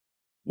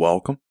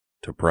Welcome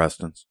to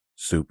Preston's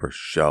Super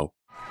Show.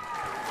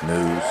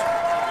 News,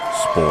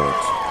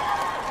 sports,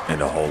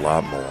 and a whole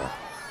lot more.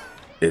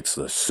 It's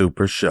the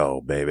Super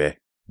Show, baby.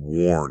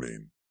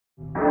 Warning.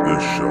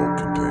 This show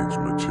contains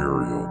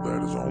material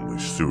that is only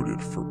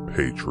suited for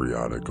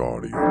patriotic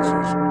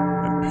audiences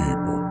and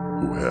people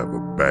who have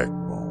a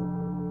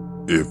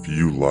backbone. If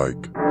you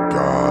like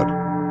God,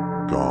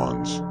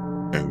 guns,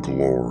 and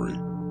glory,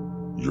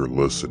 you're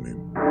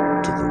listening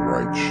to the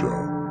right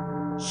show.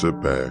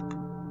 Sit back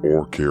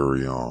or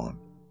carry on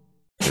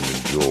and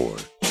enjoy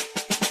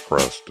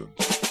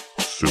Preston's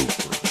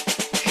Super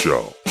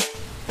Show.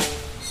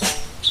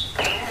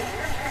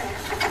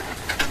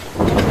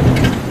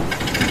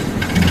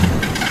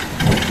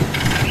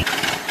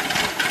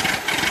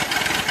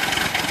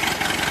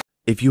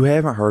 If you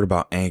haven't heard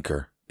about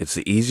Anchor, it's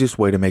the easiest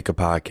way to make a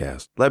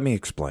podcast. Let me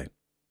explain.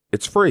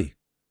 It's free.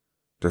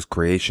 There's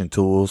creation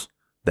tools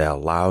that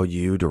allow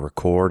you to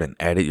record and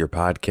edit your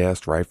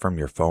podcast right from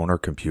your phone or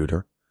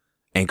computer.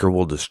 Anchor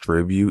will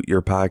distribute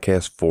your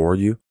podcast for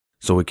you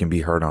so it can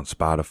be heard on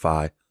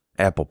Spotify,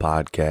 Apple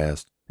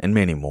Podcasts, and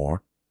many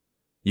more.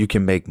 You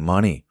can make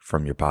money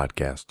from your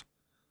podcast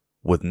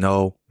with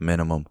no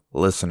minimum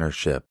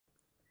listenership.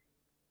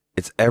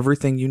 It's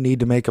everything you need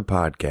to make a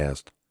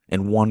podcast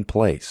in one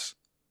place.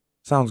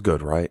 Sounds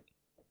good, right?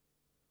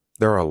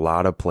 There are a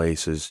lot of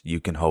places you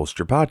can host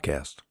your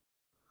podcast.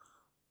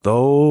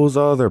 Those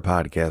other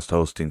podcast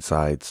hosting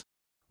sites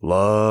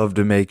love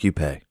to make you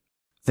pay,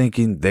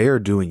 thinking they're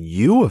doing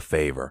you a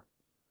favor.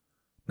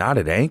 Not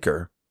at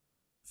Anchor.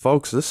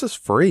 Folks, this is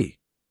free.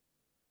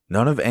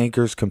 None of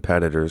Anchor's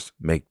competitors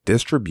make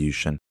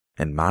distribution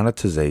and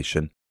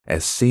monetization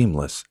as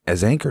seamless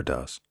as Anchor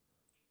does.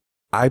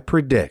 I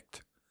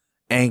predict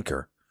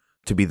Anchor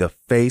to be the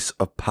face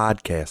of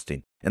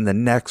podcasting in the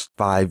next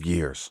 5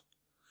 years.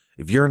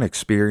 If you're an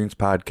experienced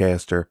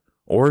podcaster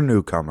or a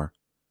newcomer,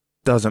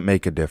 doesn't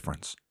make a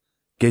difference.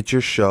 Get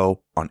your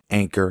show on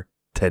Anchor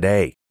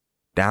today.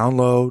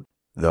 Download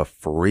the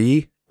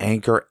free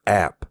Anchor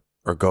app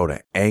or go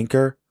to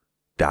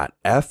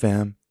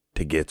anchor.fm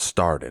to get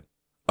started.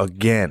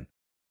 Again,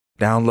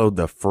 download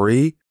the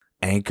free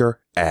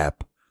Anchor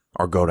app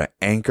or go to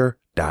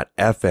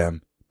anchor.fm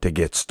to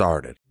get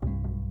started.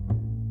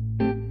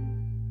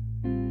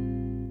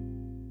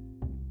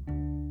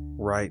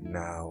 Right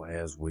now,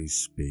 as we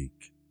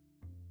speak,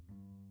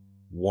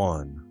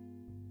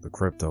 the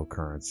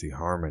cryptocurrency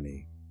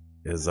Harmony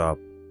is up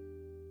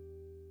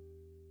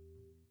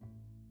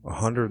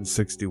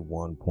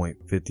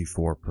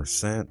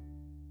 161.54%,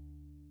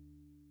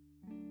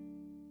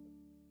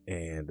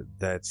 and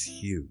that's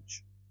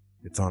huge.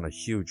 It's on a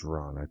huge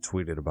run. I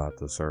tweeted about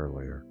this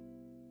earlier.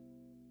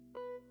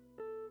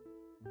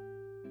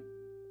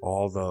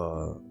 All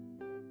the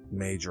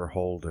major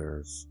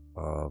holders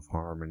of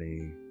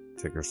Harmony,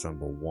 ticker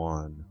symbol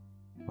 1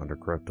 under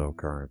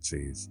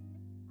cryptocurrencies,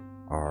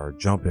 are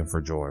jumping for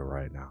joy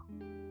right now.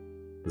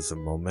 This is a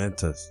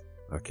momentous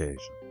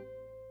occasion.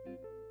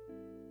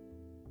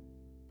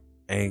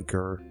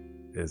 Anchor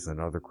is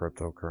another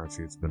cryptocurrency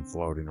that's been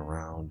floating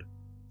around.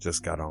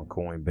 Just got on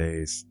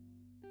Coinbase.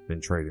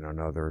 Been trading on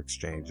other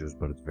exchanges,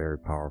 but it's very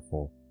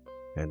powerful.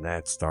 And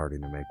that's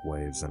starting to make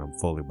waves, and I'm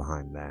fully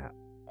behind that.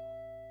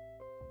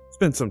 It's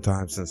been some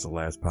time since the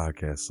last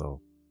podcast,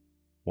 so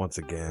once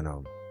again,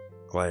 I'm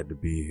glad to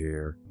be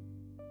here.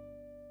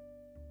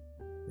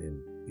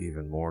 And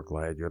even more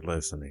glad you're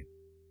listening.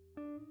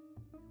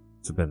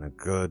 It's been a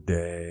good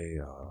day.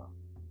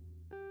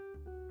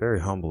 Very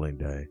humbling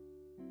day.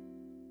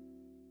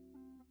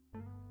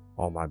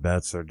 All my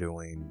bets are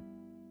doing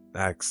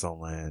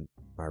excellent.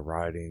 My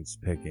writing's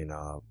picking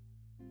up.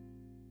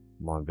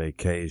 I'm on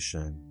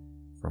vacation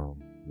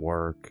from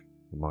work,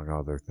 among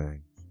other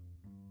things.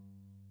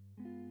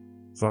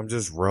 So I'm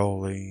just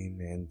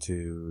rolling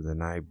into the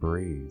night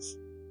breeze.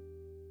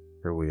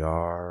 Here we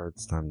are.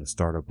 It's time to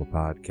start up a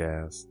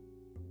podcast.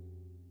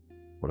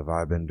 What have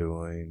I been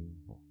doing?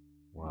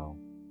 Well,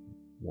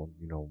 you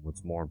know,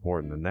 what's more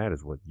important than that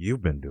is what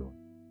you've been doing.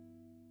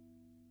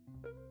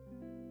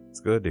 It's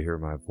good to hear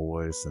my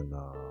voice and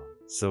the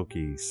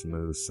silky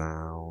smooth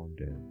sound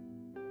and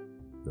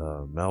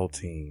the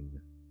melting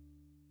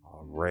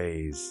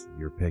rays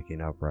you're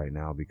picking up right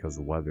now because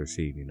the weather's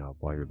heating up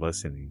while you're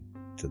listening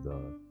to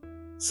the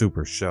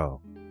Super Show.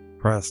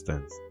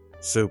 Preston's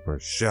Super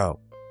Show.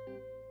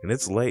 And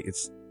it's late.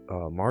 It's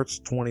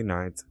March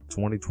 29th,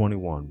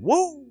 2021.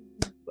 Woo!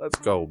 Let's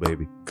go,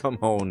 baby. Come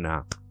on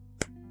now.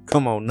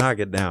 Come on, knock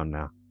it down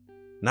now.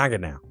 Knock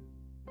it down.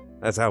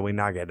 That's how we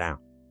knock it down.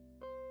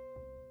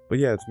 But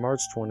yeah, it's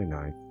March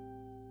 29th.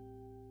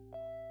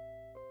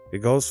 It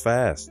goes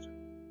fast.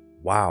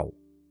 Wow.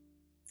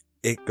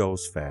 It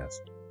goes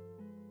fast.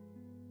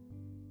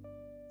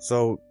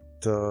 So,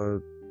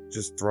 to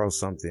just throw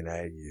something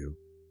at you,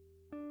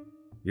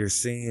 you're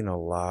seeing a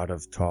lot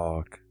of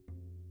talk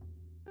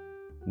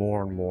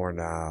more and more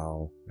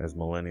now as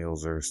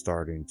millennials are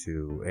starting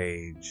to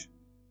age,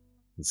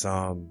 and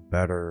some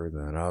better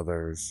than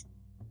others,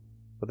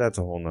 but that's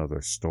a whole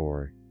nother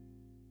story.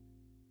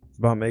 It's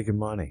about making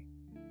money.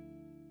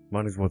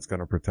 Money's what's going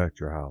to protect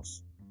your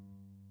house.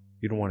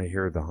 You don't want to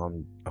hear the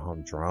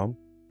humdrum.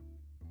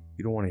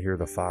 You don't want to hear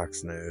the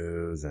Fox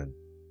News and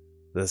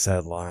this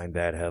headline,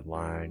 that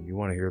headline. You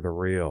want to hear the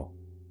real.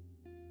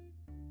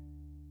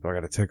 So I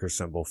got a ticker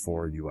symbol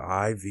for you.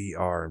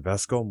 IVR,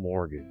 Invesco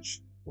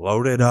Mortgage.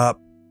 Load it up.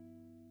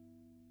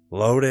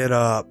 Load it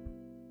up,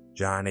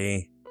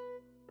 Johnny.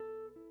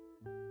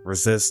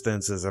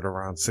 Resistance is at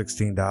around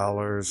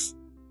 $16.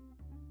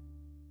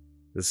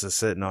 This is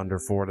sitting under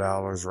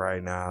 $4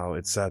 right now.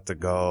 It's set to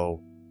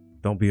go.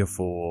 Don't be a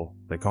fool.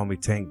 They call me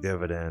Tank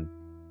Dividend,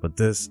 but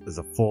this is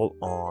a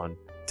full-on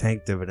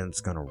tank dividend.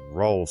 It's gonna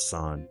roll,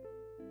 son.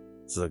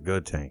 This is a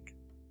good tank.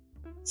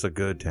 It's a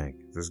good tank.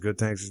 There's good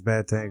tanks, there's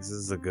bad tanks. This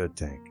is a good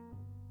tank.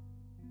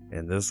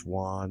 And this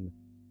one,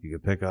 you can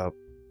pick up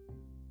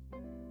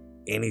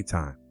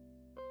anytime.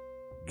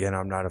 Again,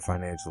 I'm not a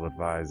financial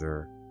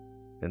advisor,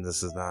 and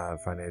this is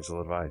not financial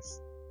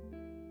advice.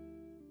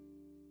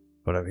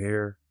 But I'm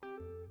here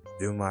to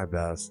do my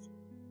best,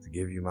 to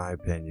give you my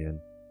opinion,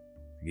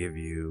 to give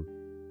you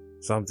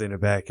something to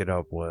back it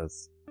up with,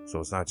 so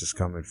it's not just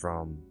coming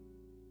from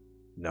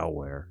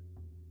nowhere.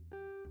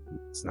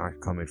 It's not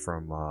coming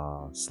from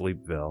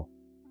Sleepville.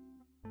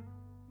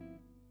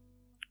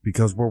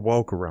 Because we're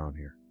woke around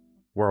here.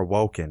 We're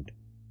awakened.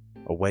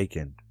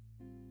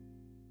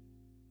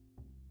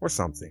 Or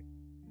something.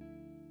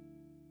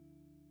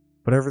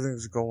 But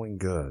everything's going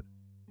good.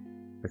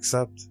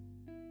 Except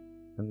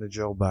in the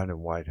Joe Biden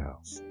White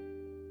House.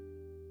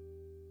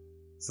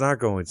 It's not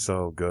going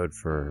so good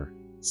for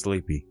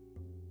Sleepy.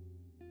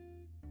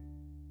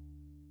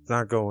 It's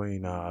not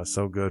going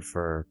so good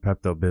for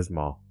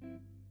Pepto-Bismol.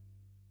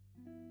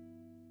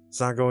 It's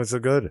not going so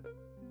good.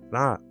 It's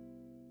not.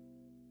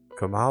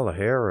 Kamala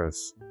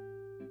Harris,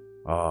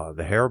 the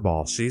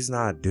hairball, she's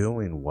not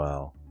doing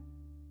well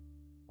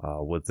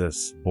with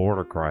this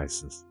border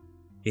crisis.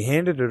 He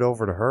handed it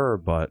over to her,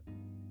 but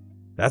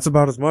that's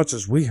about as much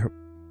as we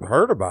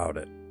heard about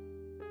it.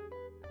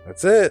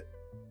 That's it.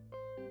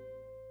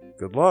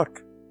 Good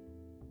luck.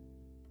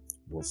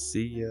 We'll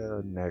see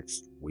you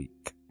next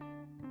week.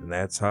 And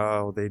that's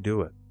how they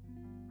do it.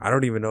 I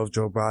don't even know if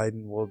Joe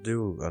Biden will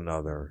do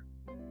another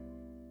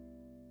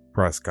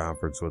press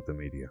conference with the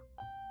media.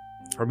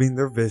 I mean,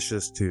 they're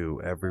vicious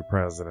to every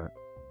president.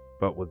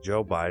 But with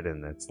Joe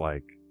Biden, it's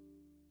like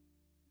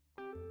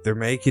they're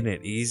making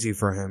it easy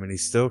for him and he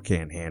still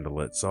can't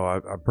handle it. So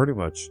I'm pretty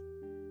much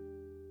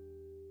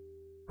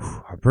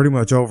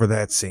over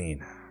that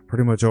scene.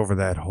 Pretty much over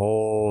that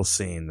whole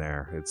scene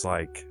there. It's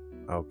like,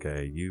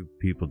 okay, you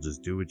people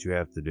just do what you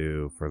have to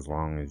do for as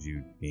long as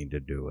you need to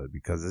do it.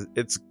 Because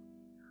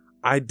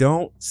I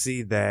don't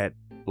see that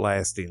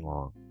lasting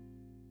long.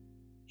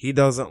 He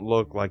doesn't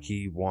look like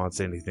he wants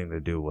anything to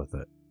do with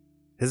it.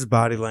 His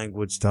body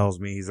language tells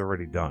me he's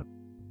already done.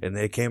 And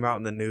they came out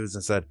in the news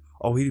and said,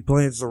 oh, he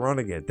plans to run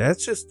again.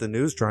 That's just the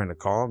news trying to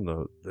calm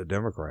the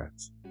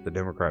Democrats, the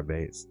Democrat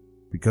base,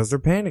 because they're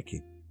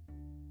panicking.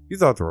 You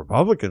thought the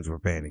Republicans were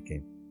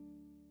panicking.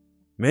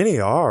 Many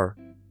are.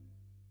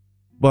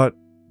 But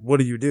what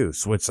do?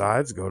 Switch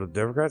sides? Go to the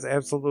Democrats?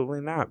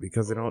 Absolutely not,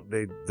 because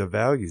the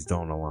values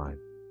don't align.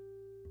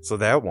 So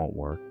that won't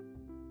work.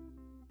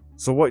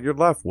 So what you're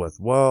left with?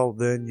 Well,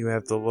 then you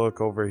have to look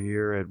over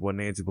here at what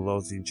Nancy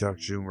Pelosi and Chuck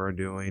Schumer are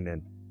doing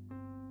and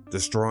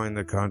destroying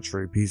the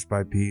country piece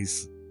by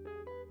piece.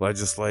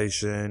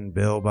 Legislation,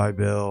 bill by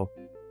bill.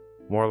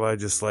 More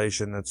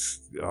legislation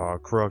that's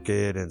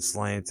crooked and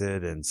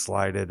slanted and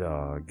slighted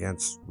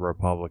against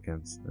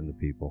Republicans and the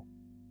people.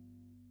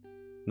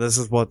 This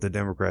is what the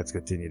Democrats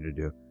continue to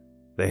do.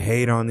 They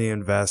hate on the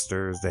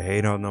investors. They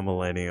hate on the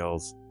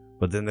millennials.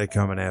 But then they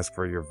come and ask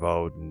for your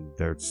vote, and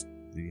there's,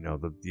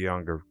 the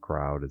younger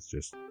crowd is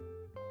just,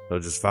 they'll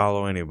just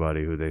follow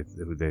anybody who they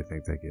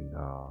think they can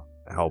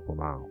help them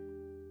out.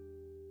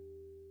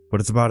 But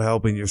it's about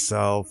helping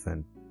yourself,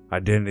 and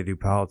identity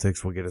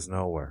politics will get us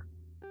nowhere.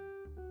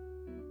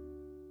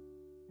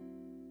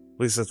 At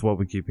least that's what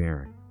we keep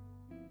hearing.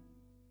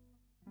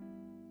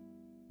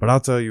 But I'll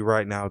tell you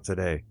right now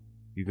today,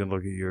 you can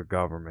look at your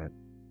government.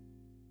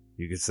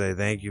 You can say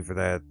thank you for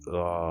that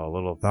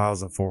little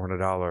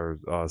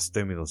 $1,400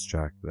 stimulus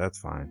check. That's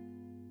fine.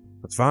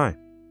 That's fine.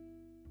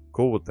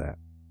 Cool with that.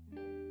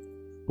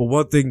 But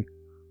one thing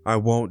I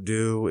won't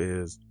do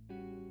is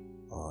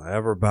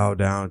ever bow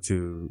down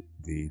to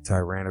the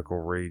tyrannical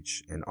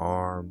reach and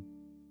arm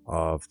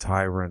of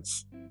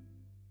tyrants,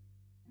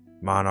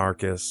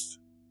 monarchists,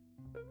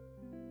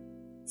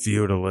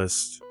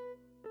 feudalists,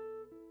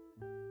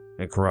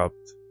 and corrupt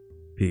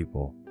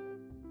people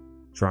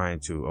trying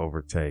to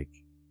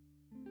overtake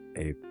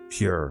a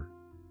pure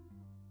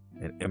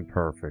and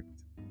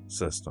imperfect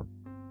system.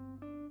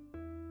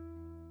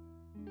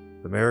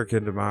 The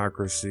American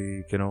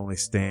democracy can only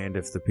stand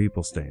if the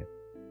people stand.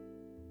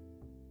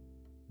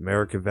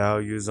 American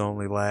values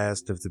only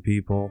last if the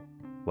people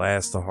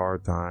last the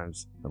hard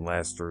times and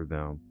last through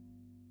them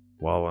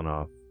well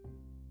enough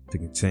to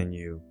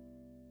continue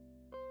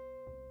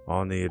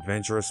on the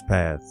adventurous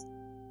path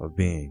of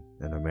being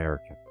an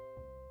American.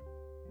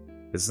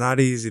 It's not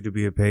easy to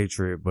be a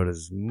patriot, but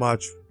it's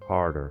much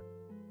harder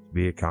to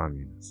be a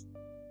communist.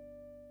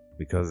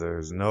 Because there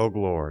is no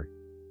glory,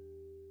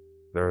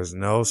 there is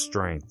no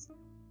strength,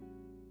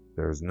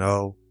 there is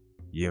no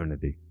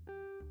unity.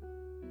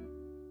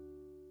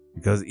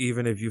 Because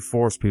even if you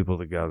force people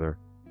together,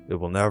 it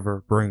will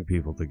never bring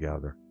people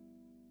together.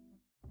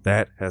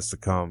 That has to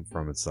come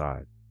from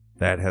inside.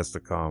 That has to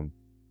come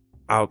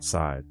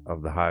outside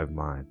of the hive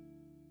mind.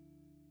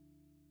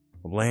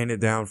 I'm laying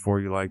it down for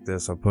you like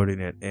this. I'm putting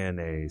it in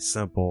a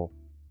simple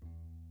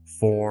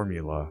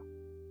formula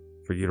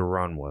for you to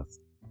run with.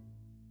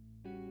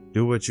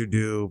 Do what you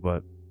do,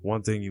 but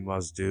one thing you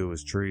must do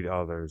is treat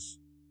others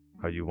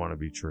how you want to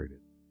be treated.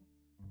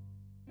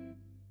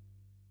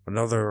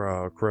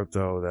 Another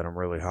crypto that I'm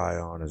really high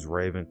on is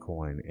Raven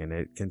Coin, and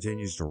it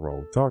continues to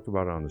roll. We talked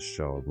about it on the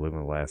show. I believe in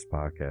the last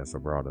podcast I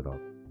brought it up.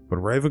 But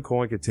Raven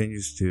Coin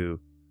continues to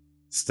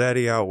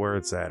steady out where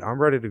it's at. I'm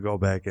ready to go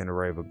back into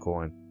Raven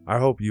Coin. I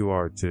hope you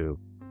are too.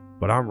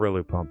 But I'm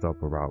really pumped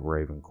up about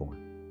Raven Coin.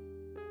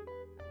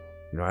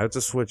 You know, I have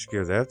to switch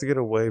gears. I have to get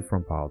away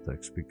from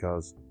politics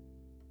because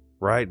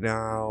right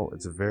now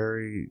it's a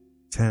very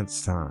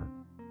tense time.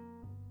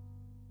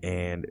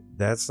 And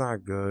that's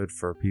not good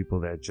for people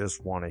that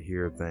just want to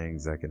hear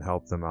things that can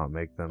help them out,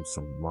 make them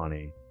some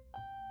money,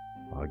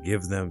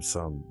 give them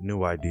some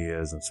new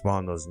ideas and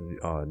spawn those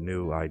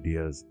new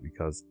ideas,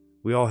 because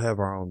we all have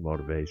our own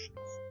motivations.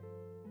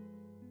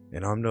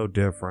 And I'm no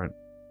different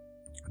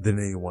than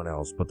anyone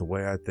else, but the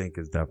way I think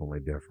is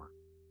definitely different.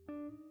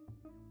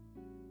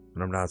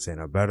 And I'm not saying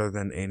I'm better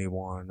than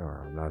anyone,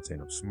 or I'm not saying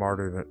I'm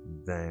smarter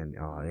than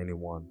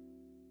anyone,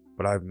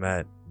 but I've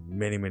met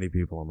many, many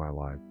people in my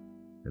life.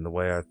 And the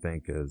way I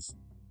think is,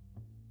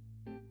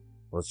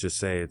 let's just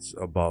say it's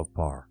above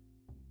par.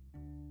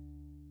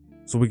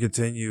 So we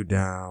continue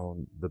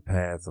down the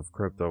path of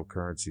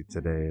cryptocurrency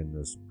today in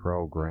this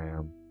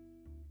program.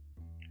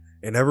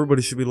 And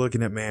everybody should be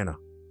looking at Mana.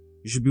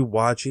 You should be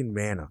watching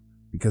Mana,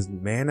 because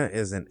Mana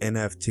is an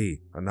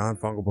NFT, a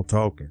non-fungible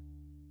token.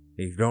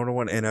 If you don't know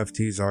what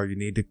NFTs are, you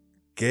need to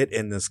get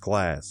in this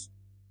class.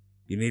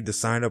 You need to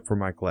sign up for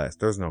my class.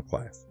 There's no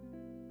class.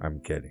 I'm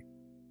kidding.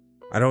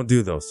 I don't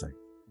do those things.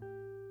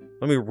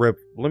 Let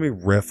me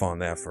riff on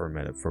that for a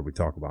minute before we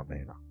talk about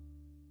Mana,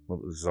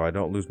 so I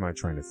don't lose my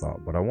train of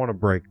thought. But I want to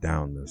break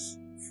down this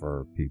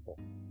for people,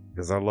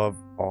 because I love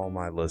all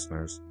my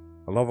listeners.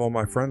 I love all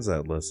my friends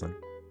that listen.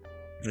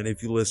 And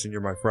if you listen,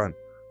 you're my friend.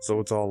 So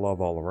it's all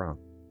love all around.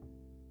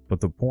 But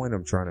the point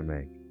I'm trying to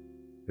make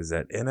is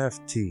that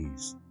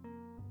NFTs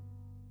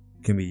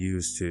can be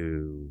used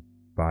to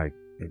buy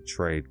and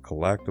trade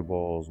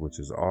collectibles, which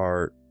is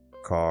art,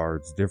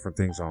 cards, different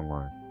things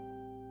online.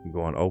 You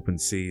go on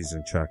OpenSeas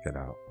and check it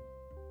out.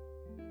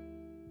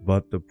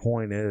 But the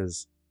point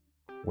is,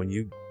 when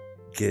you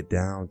get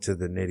down to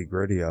the nitty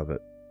gritty of it,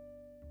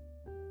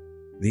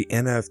 the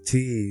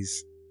NFTs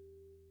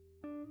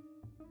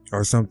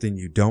are something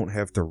you don't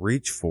have to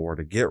reach for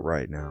to get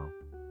right now.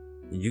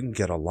 You can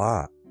get a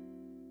lot.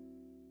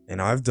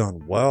 And I've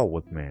done well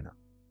with Mana,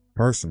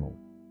 personally.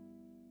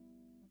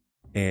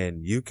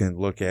 And you can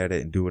look at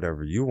it and do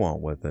whatever you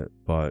want with it,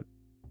 but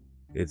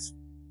it's,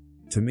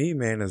 to me,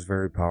 Mana is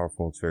very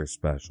powerful. It's very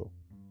special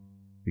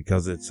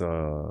because it's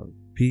a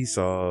piece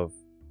of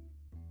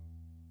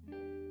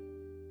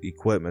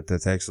equipment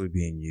that's actually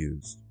being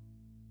used.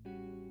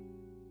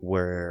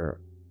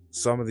 Where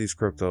some of these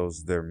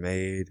cryptos, they're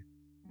made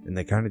and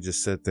they kind of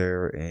just sit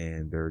there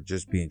and they're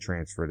just being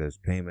transferred as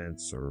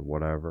payments or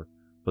whatever.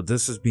 But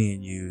this is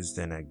being used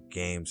in a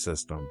game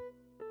system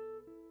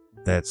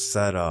that's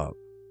set up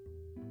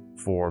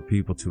for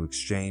people to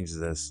exchange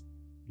this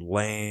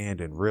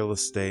land and real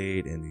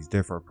estate and these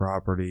different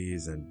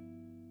properties, and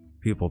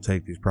people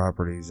take these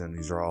properties and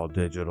these are all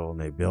digital and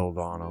they build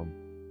on them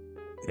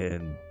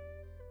and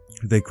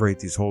they create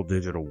these whole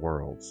digital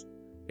worlds.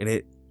 And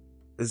it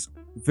is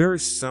very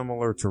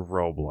similar to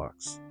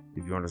Roblox,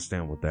 if you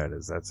understand what that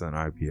is. That's an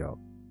IPO.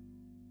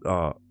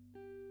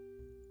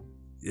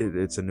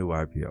 It's a new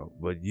IPO,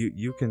 but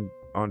you can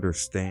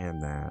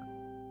understand that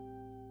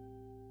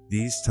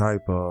these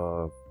type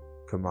of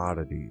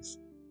commodities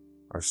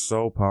are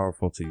so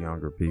powerful to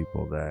younger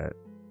people that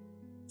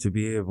to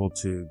be able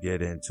to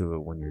get into it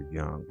when you're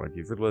young, like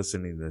if you're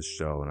listening to this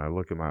show and I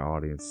look at my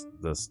audience,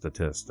 the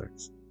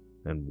statistics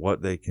and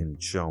what they can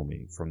show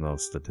me from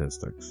those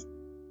statistics,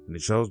 and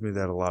it shows me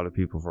that a lot of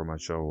people from my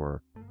show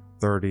are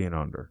 30 and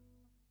under.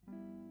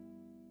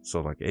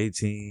 So like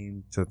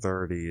 18 to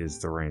 30 is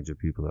the range of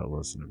people that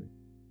listen to me.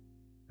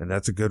 And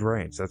that's a good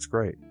range. That's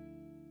great.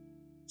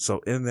 So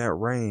in that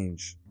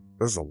range,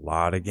 there's a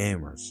lot of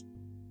gamers.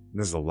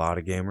 There's a lot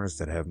of gamers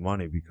that have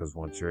money because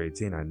once you're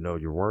 18, I know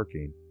you're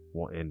working.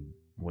 And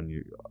when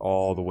you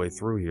all the way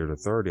through here to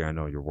 30, I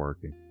know you're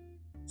working.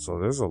 So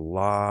there's a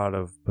lot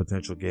of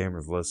potential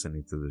gamers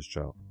listening to this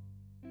show.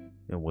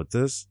 And with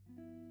this,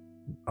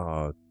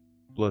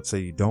 let's say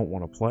you don't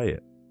want to play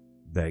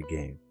that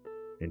game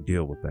and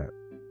deal with that.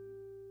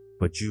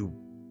 But you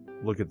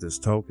look at this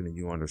token and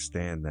you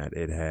understand that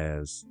it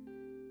has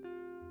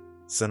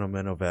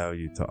sentimental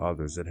value to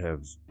others. It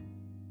has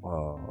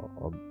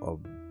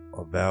a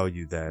a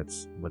value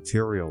that's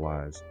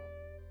materialized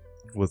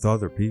with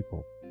other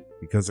people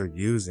because they're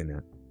using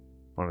it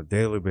on a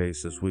daily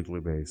basis, weekly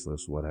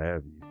basis, what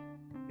have you,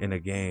 in a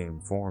game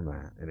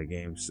format, in a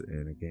game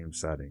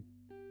setting.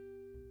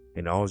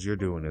 And all you're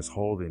doing is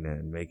holding it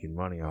and making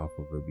money off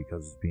of it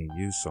because it's being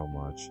used so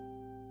much,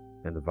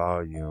 and the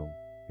volume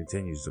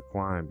continues to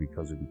climb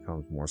because it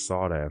becomes more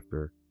sought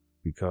after,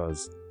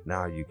 because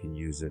now you can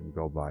use it and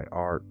go buy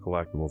art,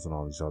 collectibles, and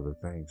all these other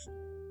things,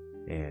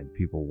 and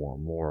people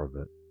want more of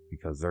it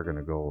because they're going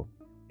to go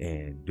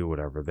and do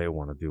whatever they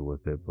want to do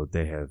with it, but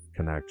they have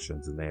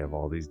connections and they have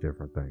all these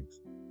different things.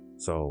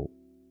 So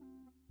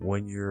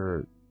when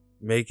you're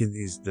making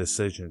these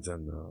decisions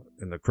in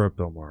the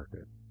crypto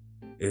market,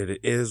 it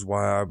is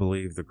why I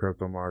believe the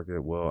crypto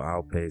market will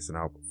outpace and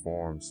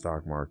outperform the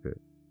stock market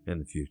in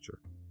the future,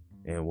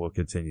 and will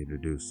continue to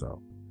do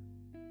so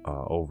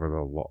over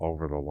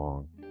the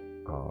long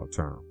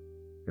term.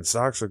 And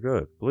stocks are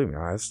good. Believe me,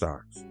 I have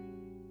stocks.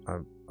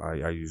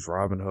 I use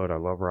Robinhood. I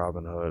love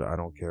Robinhood. I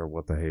don't care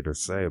what the haters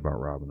say about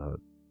Robinhood.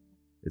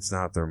 It's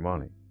not their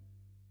money.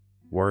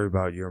 Worry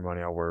about your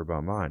money, I'll worry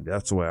about mine.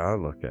 That's the way I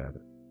look at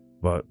it.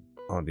 But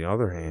on the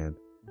other hand,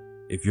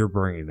 if you're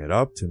bringing it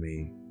up to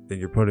me, then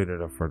you're putting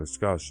it up for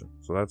discussion.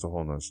 So that's a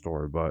whole nother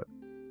story. But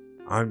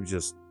I'm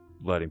just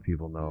letting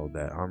people know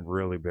that I'm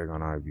really big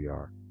on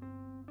IVR.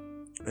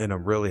 And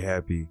I'm really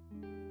happy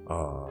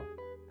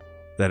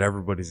that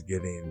everybody's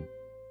getting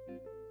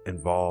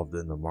involved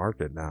in the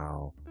market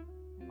now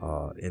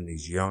in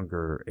these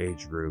younger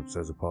age groups,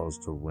 as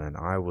opposed to when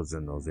I was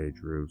in those age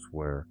groups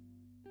where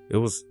it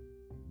was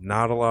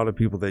not a lot of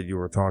people that you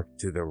were talking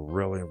to that were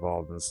really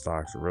involved in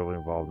stocks, or really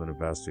involved in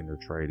investing or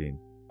trading.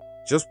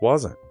 Just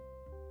wasn't.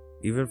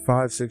 Even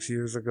 5-6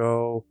 years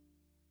ago,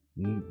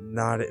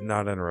 not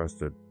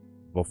interested.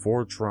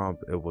 Before Trump,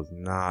 it was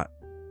not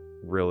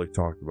really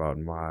talked about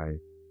in my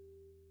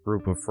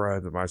group of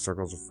friends, in my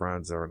circles of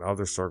friends, or in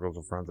other circles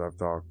of friends I've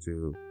talked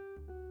to.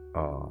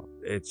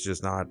 It's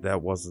just not,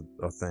 that wasn't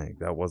a thing.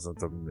 That wasn't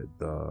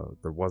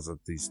there wasn't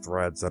these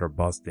threads that are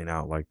busting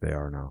out like they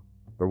are now.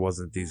 There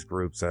wasn't these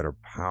groups that are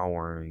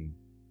powering,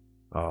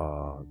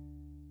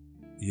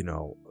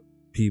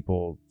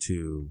 people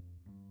to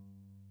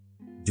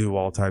do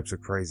all types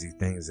of crazy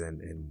things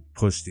and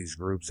push these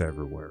groups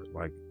everywhere.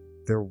 Like,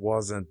 there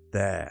wasn't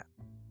that.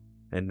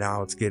 And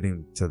now it's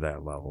getting to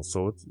that level.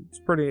 So it's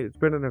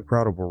been an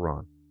incredible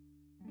run.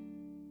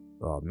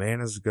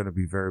 Man is going to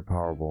be very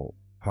powerful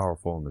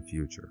in the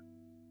future.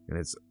 And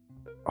it's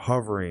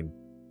hovering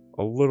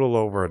a little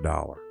over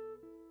 $1.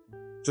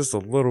 Just a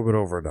little bit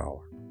over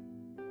 $1.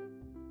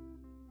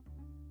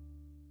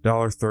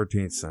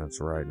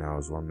 $1.13 right now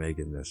is what I'm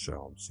making this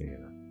show. I'm seeing it.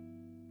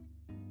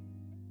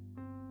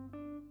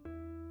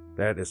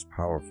 That is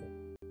powerful.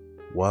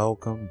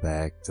 Welcome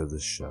back to the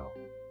show.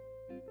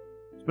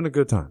 It's been a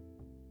good time.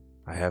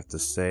 I have to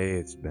say,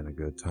 it's been a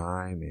good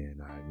time,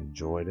 and I've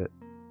enjoyed it.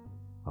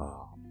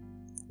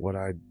 What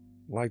I'd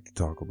like to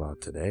talk about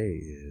today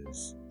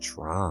is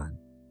Tron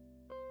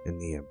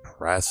and the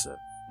impressive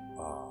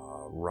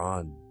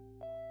run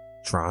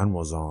Tron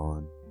was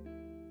on,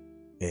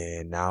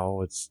 and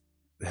now it's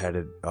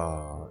headed,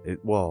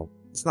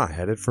 it's not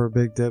headed for a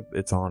big dip,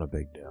 it's on a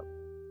big dip.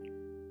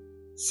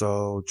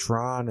 So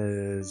Tron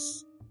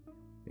is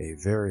a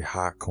very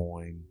hot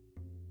coin.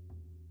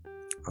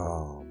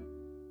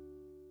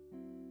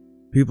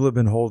 People have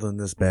been holding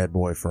this bad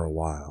boy for a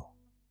while.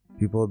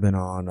 People have been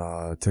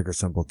on ticker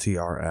symbol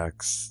TRX,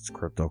 it's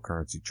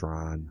cryptocurrency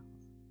Tron.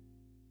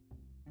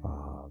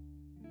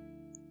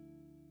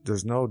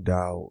 There's no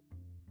doubt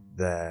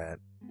that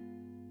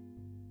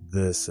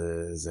this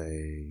is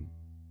a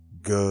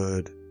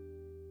good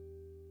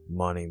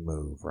money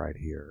move right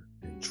here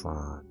in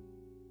Tron,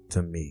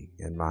 to me,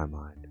 in my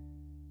mind.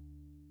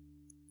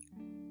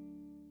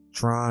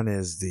 Tron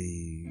is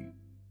the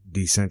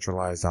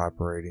decentralized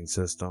operating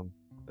system,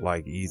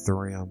 like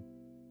Ethereum.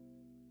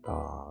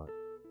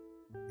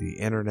 The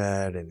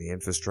internet and the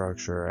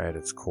infrastructure at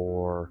its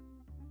core.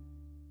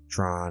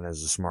 Tron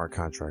is a smart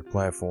contract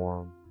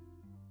platform.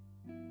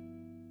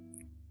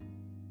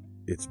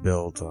 It's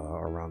built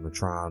around the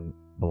Tron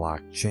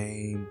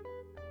blockchain,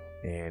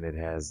 and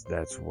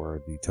that's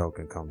where the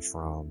token comes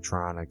from,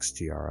 Tronix,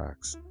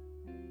 TRX.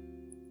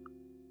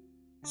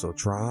 So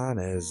Tron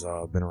has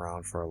been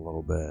around for a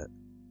little bit,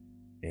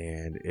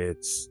 and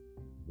it's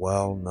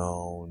well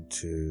known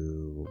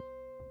to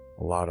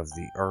a lot of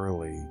the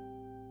early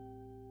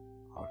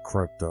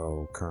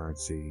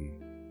cryptocurrency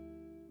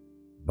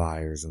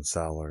buyers and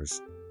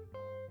sellers.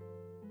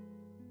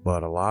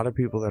 But a lot of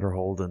people that are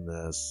holding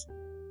this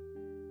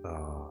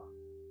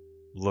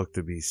look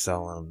to be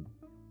selling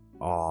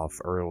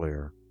off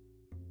earlier,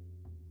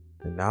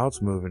 and now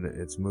it's moving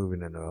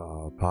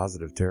into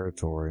positive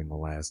territory in the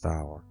last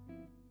hour.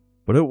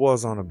 But it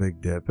was on a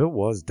big dip. It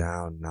was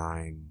down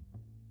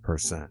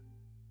 9%.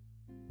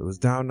 It was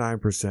down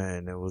 9%,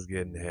 and it was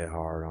getting hit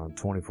hard on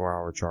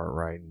 24-hour chart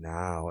right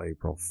now,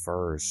 April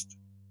 1st.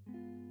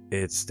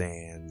 It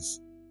stands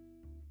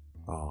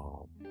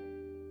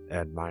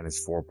at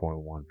minus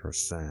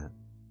 4.1%.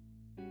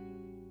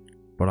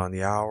 But on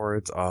the hour,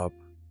 it's up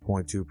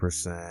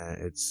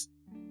 0.2%.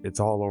 It's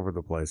all over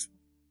the place.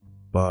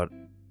 But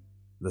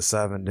the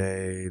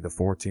 7-day, the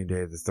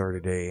 14-day, the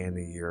 30-day, and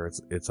the year,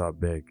 it's up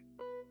big,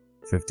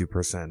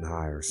 50% and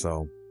higher.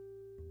 So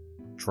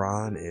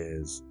Tron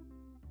is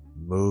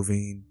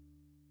moving.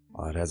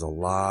 It has a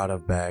lot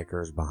of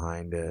backers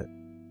behind it.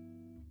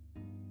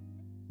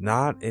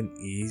 Not an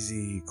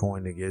easy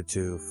coin to get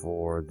to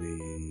for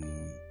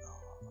the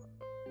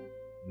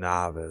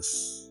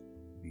novice,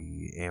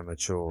 the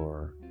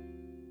amateur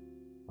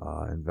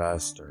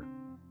investor.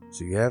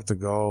 So you have to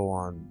go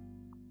on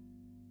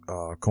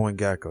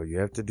CoinGecko. You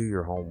have to do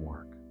your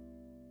homework.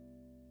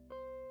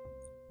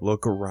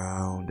 Look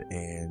around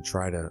and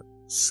try to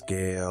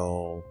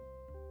scale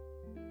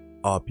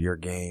up your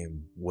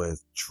game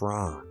with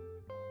Tron.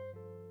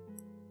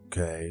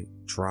 Okay,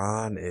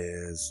 Tron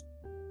is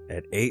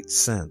at 8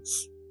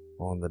 cents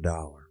on the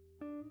dollar.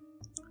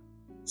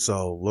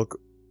 So look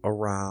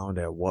around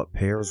at what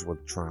pairs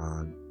with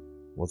Tron,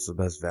 what's the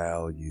best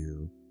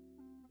value,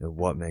 and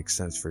what makes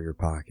sense for your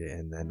pocket.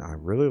 And then I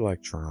really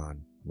like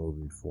Tron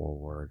moving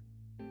forward.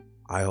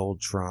 I hold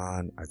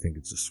Tron. I think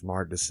it's a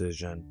smart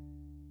decision.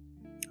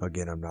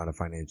 Again, I'm not a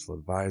financial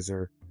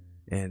advisor,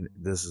 and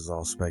this is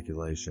all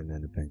speculation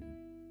and opinion.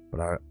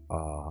 But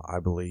I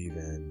believe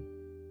in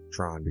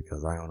Tron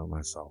because I own it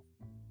myself.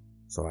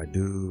 So I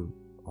do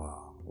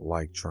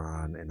like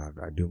Tron, and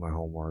I do my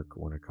homework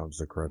when it comes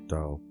to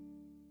crypto.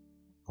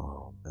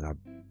 And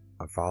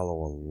I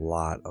follow a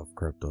lot of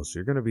crypto. So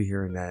you're going to be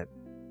hearing that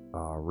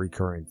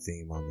recurring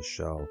theme on the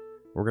show.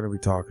 We're going to be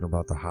talking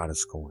about the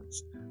hottest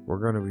coins. We're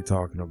going to be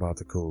talking about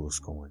the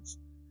coolest coins.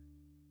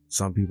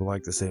 Some people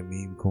like to say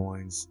meme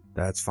coins.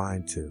 That's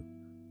fine too.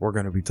 We're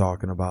going to be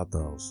talking about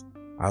those.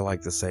 I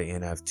like to say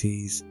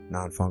NFTs,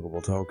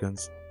 non-fungible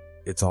tokens.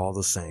 It's all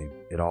the same.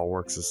 It all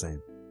works the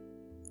same.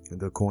 And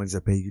the coins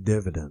that pay you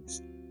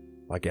dividends,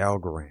 like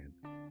Algorand,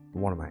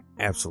 one of my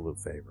absolute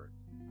favorites.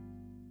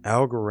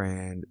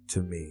 Algorand,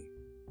 to me,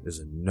 is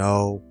a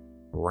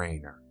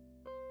no-brainer.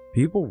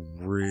 People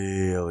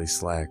really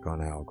slack on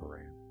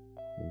Algorand.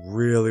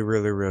 Really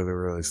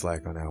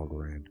slack on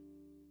Algorand.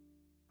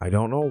 I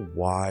don't know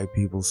why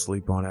people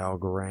sleep on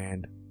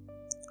Algorand.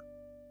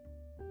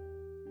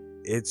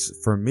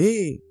 For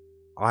me,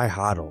 I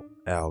hodl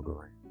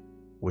Algorand,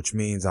 which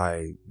means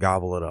I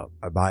gobble it up.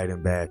 I buy it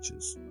in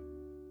batches.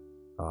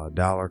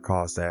 Dollar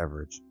cost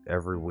average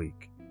every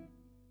week.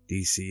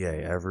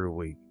 DCA every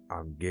week.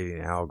 I'm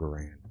getting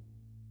Algorand.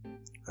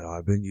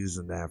 I've been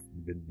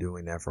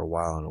doing that for a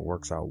while, and it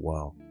works out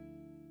well.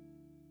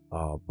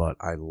 But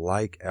I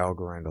like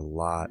Algorand a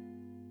lot.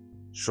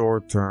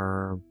 Short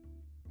term,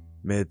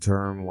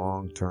 mid-term,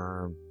 long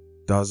term,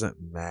 doesn't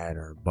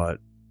matter. But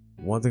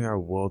one thing I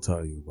will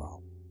tell you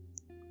about,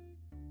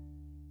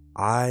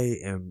 I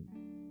am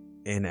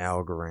in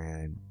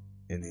Algorand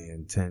in the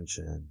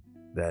intention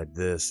that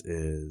this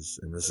is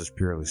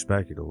purely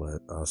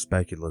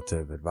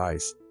speculative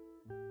advice,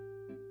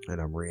 and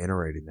I'm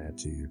reiterating that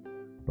to you.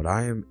 But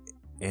I am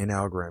in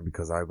Algorand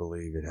because I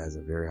believe it has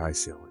a very high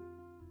ceiling.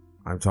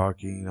 I'm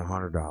talking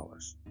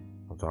 $100.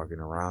 I'm talking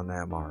around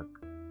that mark.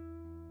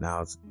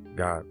 Now it's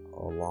got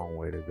a long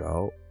way to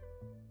go,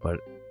 but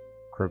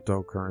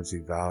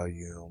cryptocurrency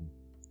volume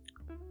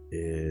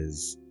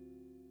is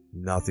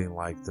nothing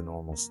like the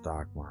normal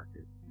stock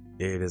market.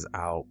 It is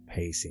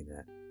outpacing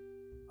it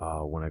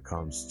when it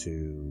comes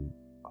to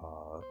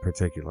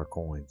particular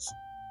coins.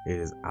 It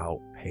is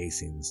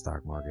outpacing the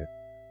stock market.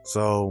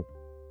 So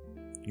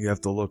you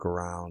have to look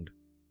around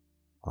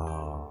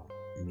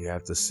and you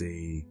have to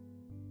see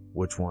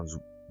which ones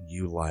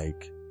you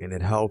like, and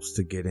it helps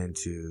to get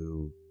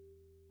into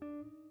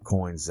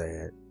coins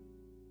that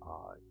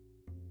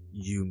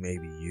you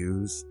maybe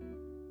use,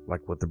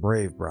 like with the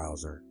Brave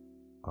browser,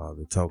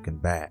 the token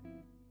BAT.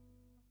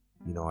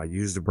 I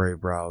use the Brave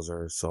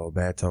browser, so a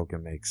BAT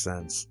token makes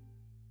sense,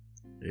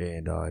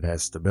 and it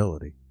has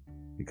stability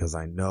because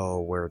I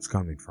know where it's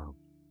coming from.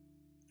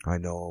 I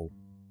know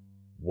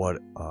what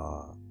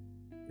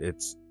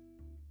its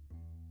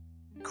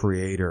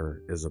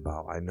creator is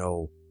about. I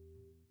know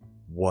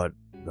what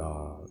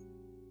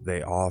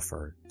they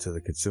offer to the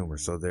consumer.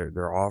 So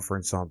they're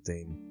offering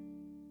something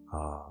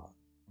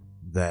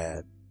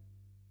that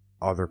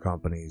other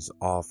companies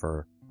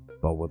offer,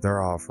 but what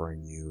they're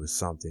offering you is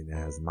something that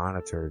has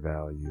monetary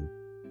value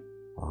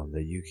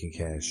that you can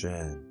cash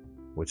in,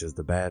 which is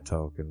the BAT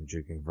token, which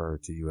you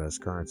convert to U.S.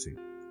 currency.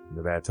 And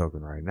the BAT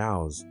token right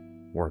now is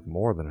worth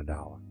more than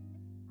 $1.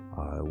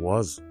 It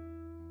was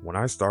when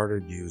I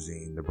started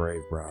using the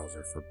Brave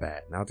browser for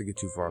BAT. Not to get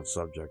too far off the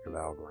subject of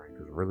Algorand,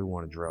 because I really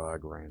want to drill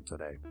Algorand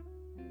today.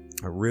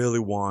 I really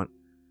want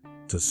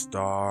to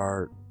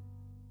start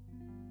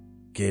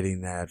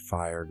getting that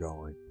fire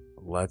going.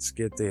 Let's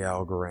get the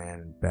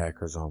Algorand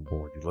backers on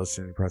board. You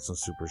listen to the Preston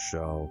Super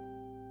Show.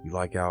 You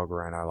like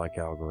Algorand, I like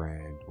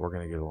Algorand. We're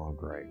gonna get along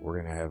great.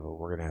 We're gonna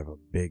have a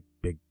big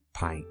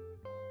pint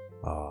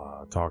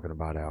talking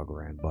about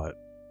Algorand. But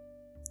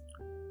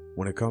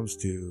when it comes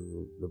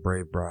to the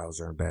Brave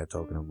browser and BAT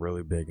token, I'm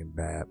really big in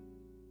BAT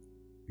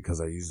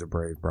because I use the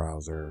Brave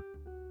browser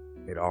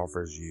It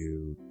offers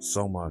you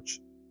so much,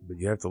 but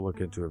you have to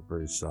look into it for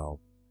yourself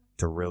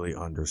to really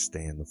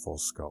understand the full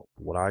scope.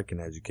 What I can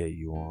educate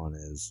you on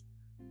is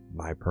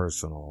my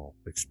personal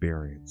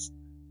experience.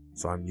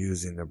 So I'm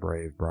using the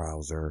Brave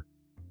browser.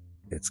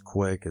 It's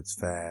quick, it's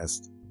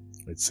fast,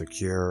 it's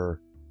secure,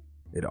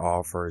 it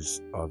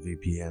offers a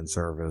VPN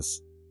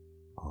service.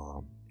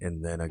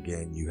 And then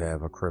again, you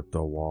have a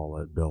crypto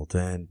wallet built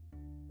in.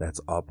 That's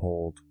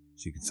Uphold.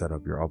 So you can set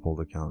up your Uphold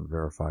account and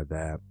verify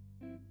that.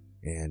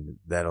 And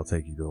that'll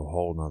take you to a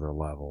whole nother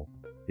level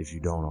if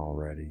you don't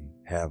already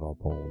have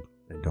Uphold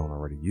and don't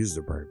already use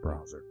the Brave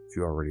browser. If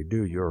you already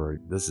do,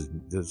 this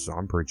is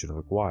I'm preaching to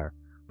the choir.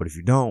 But if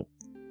you don't,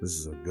 this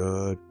is a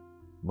good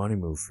money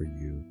move for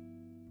you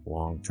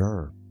long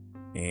term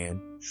and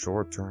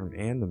short term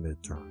and the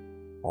midterm.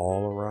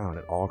 All around,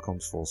 it all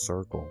comes full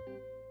circle.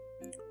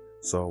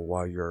 So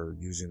while you're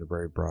using the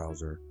Brave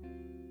browser,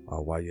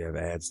 while you have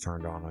ads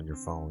turned on your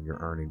phone, you're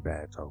earning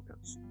BAT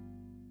tokens.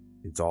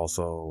 It's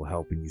also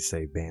helping you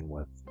save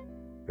bandwidth.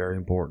 Very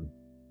important.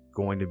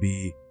 Going to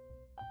be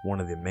one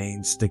of the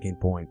main sticking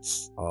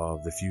points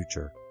of the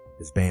future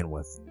is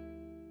bandwidth.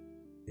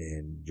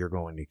 And you're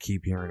going to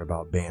keep hearing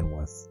about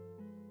bandwidth.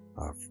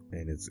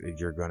 And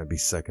you're going to be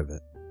sick of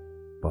it.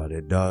 But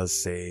it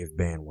does save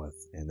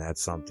bandwidth. And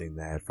that's something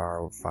that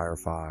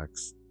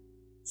Firefox,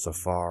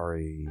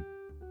 Safari,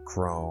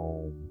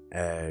 Chrome,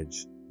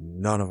 Edge,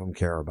 none of them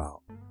care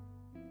about.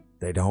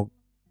 They don't.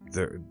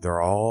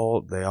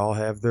 They all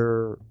have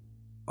their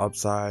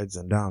upsides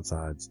and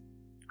downsides,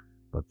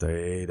 but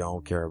they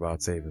don't care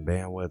about saving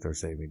bandwidth or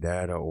saving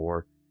data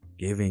or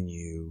giving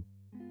you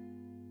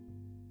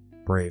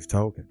Brave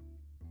token.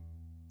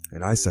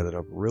 And I set it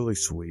up really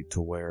sweet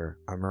to where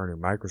I'm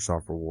earning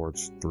Microsoft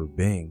rewards through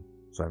Bing.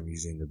 So I'm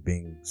using the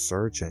Bing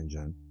search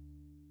engine,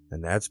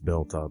 and that's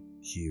built up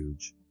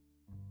huge.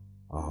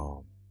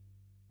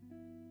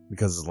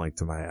 Because it's linked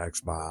to my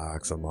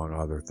Xbox, among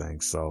other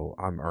things. So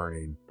I'm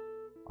earning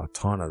a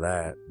ton of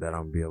that I'm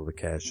going to be able to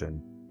cash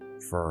in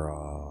for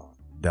a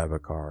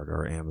debit card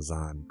or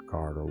Amazon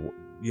card or,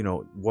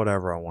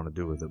 whatever I want to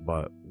do with it.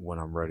 But when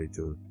I'm ready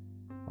to,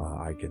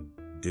 I can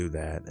do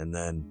that. And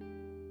then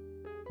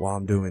while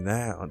I'm doing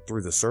that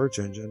through the search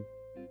engine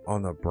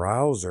on the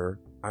browser,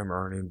 I'm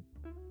earning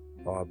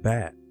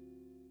BAT.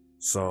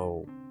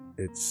 So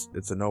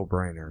it's a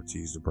no-brainer to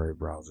use the Brave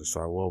browser.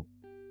 So I will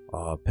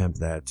pimp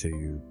that to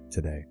you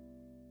today.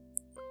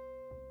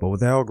 But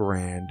with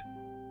Algorand,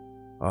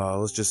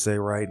 let's just say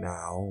right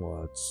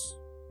now, it's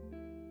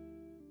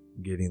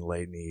getting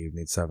late in the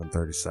evening,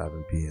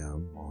 7:37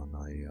 p.m. on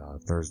a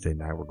Thursday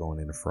night. We're going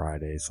into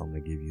Friday, so I'm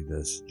going to give you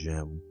this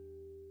gem.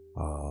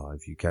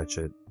 If you catch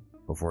it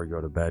before you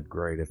go to bed,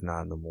 great. If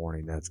not in the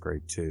morning, that's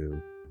great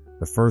too.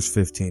 The first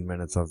 15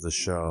 minutes of the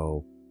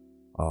show,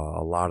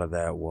 a lot of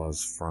that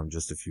was from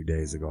just a few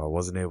days ago. I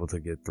wasn't able to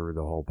get through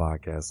the whole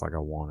podcast like I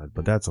wanted,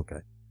 but that's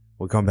okay.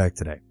 We'll come back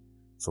today.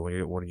 So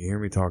when you hear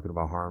me talking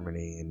about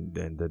Harmony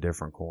and the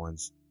different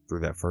coins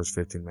through that first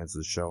 15 minutes of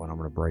the show, and I'm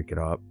going to break it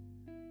up,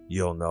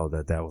 you'll know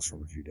that was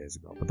from a few days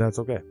ago, but that's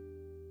okay.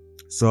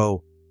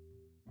 So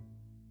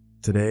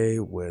today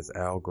with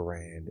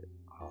Algorand,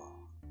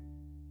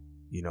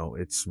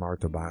 it's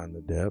smart to buy on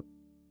the dip.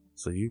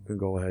 So you can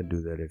go ahead and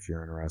do that if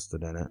you're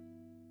interested in it.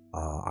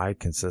 I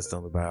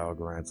consistently buy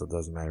Algorand, so it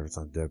doesn't matter if it's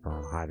on dip or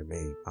on high to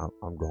me.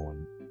 I'm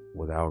going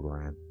with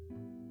Algorand.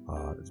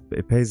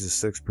 It pays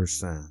a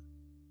 6%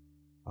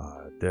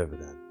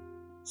 dividend.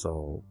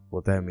 So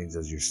what that means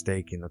is you're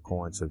staking the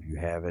coin. So if you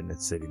have it and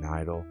it's sitting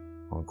idle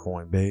on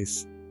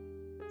Coinbase,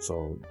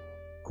 so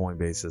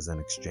Coinbase is an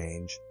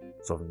exchange.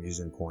 So if I'm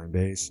using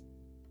Coinbase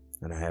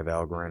and I have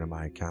Algorand in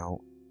my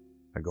account,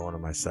 I go into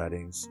my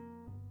settings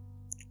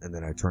and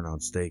then I turn on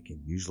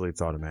staking. Usually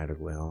it's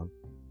automatically on,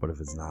 but if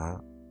it's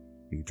not,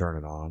 you can turn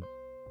it on.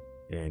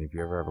 And if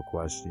you ever have a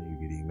question, you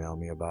could email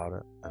me about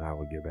it and I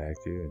will get back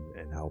to you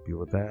and help you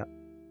with that.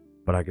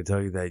 But I can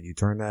tell you that you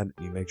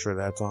make sure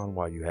that's on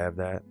while you have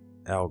that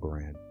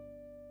Algorand,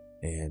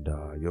 and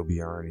you'll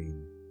be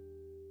earning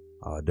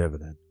a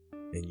dividend.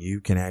 And you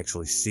can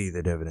actually see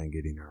the dividend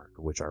getting earned,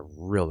 which I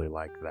really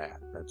like that.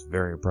 That's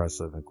very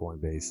impressive, and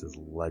Coinbase is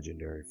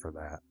legendary for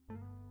that.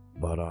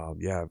 But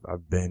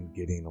I've been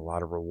getting a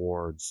lot of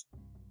rewards,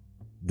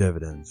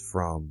 dividends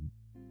from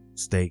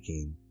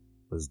staking.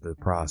 Was the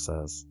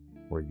process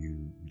where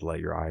you let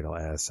your idle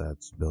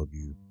assets build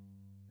you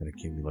and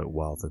accumulate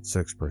wealth at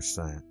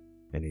 6%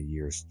 in a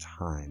year's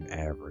time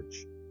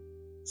average.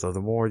 So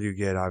the more you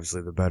get,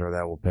 obviously, the better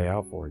that will pay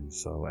out for you.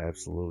 So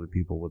absolutely,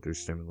 people with their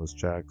stimulus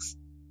checks,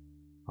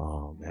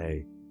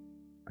 hey,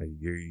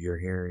 you're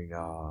hearing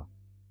a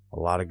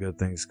lot of good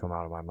things come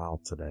out of my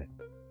mouth today.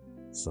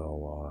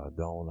 So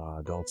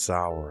don't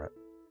sour it.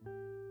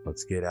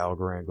 Let's get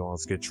Algorand going.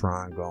 Let's get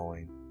Tron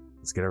going.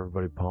 Let's get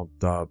everybody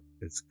pumped up.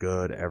 It's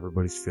good.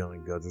 Everybody's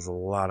feeling good. There's a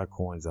lot of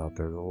coins out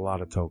there. There's a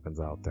lot of tokens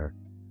out there.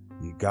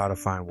 You gotta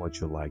find what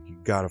you like. You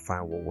gotta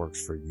find what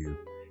works for you.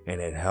 And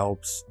it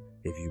helps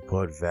if you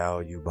put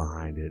value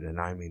behind it. And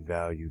I mean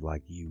value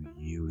like you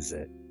use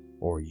it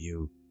or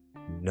you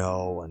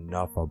know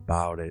enough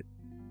about it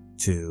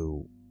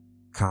to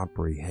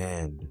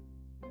comprehend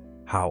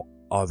how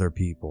other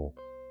people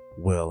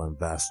will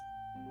invest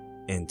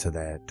into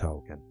that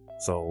token.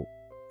 So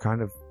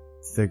kind of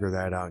figure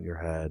that out in your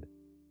head,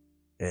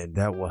 and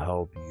that will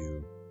help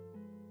you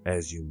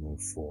as you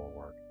move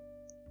forward.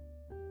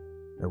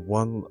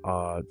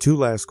 And two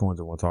last coins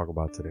I want to talk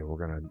about today.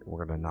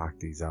 We're gonna knock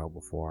these out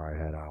before I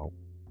head out.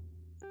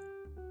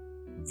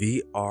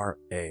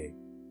 VRA,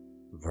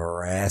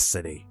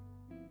 Veracity.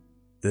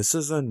 This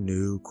is a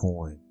new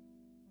coin.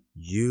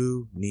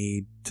 You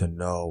need to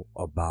know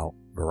about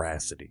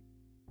Veracity.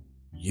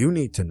 You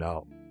need to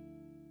know.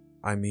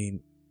 I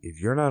mean,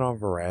 if you're not on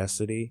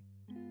Veracity,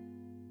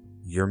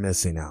 you're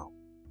missing out.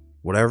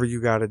 Whatever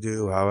you got to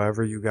do,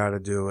 however you got to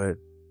do it,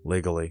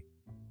 legally,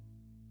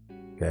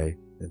 okay,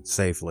 and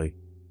safely,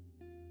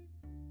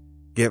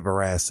 get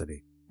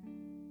Veracity.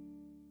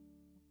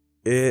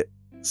 It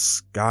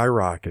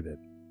skyrocketed.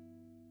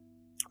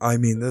 I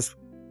mean, this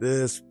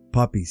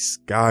puppy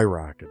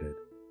skyrocketed.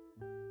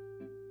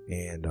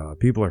 And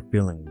people are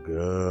feeling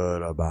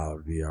good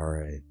about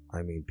VRA.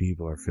 I mean,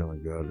 people are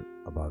feeling good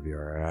about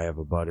VRA. I have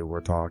a buddy,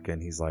 we're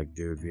talking, he's like,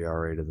 dude,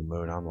 VRA to the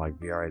moon. I'm like,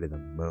 VRA to the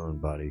moon,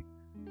 buddy.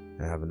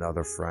 And I have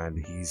another friend,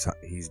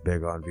 he's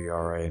big on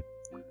VRA.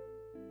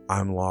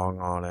 I'm long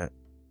on it.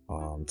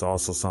 It's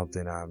also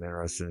something I'm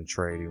interested in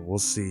trading. We'll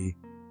see,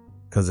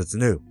 because it's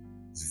new.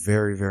 It's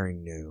very, very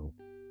new.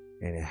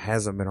 And it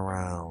hasn't been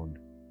around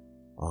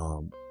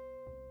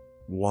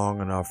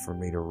long enough for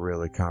me to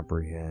really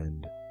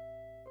comprehend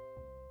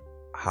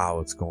how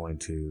it's going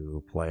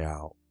to play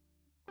out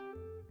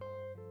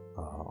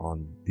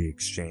on the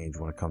exchange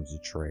when it comes to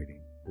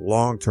trading.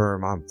 Long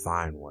term, I'm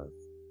fine with.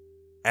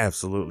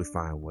 Absolutely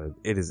fine with.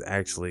 It is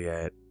actually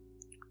at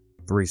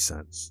 3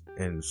 cents.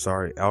 And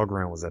sorry,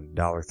 Algorand was at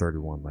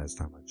 $1.31 last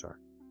time I checked.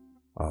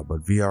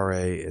 But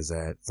VRA is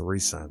at 3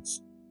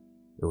 cents.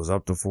 It was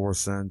up to 4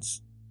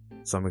 cents.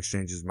 Some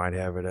exchanges might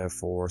have it at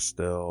 4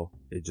 still.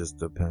 It just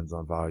depends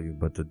on value,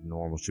 but the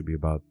normal should be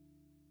about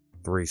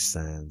 3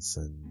 cents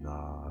and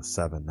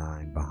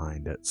 7.9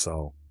 behind it.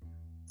 So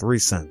 3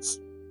 cents.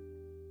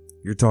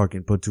 You're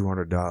talking, put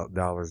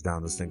 $200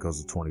 down, this thing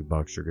goes to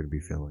 $20, you're going to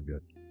be feeling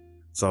good.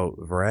 So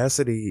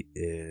Veracity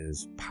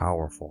is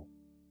powerful,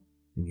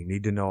 and you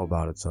need to know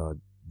about it. It's a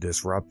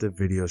disruptive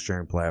video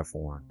sharing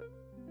platform.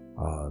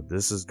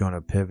 This is going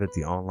to pivot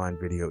the online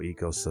video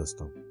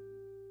ecosystem.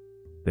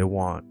 They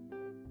want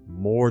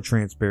more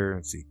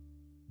transparency,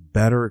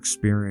 better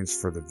experience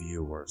for the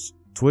viewers.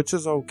 Twitch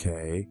is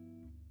okay,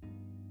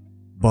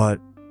 but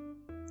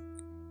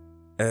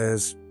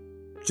as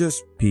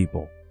just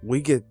people, we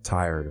get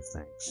tired of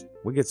things.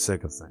 We get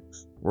sick of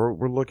things.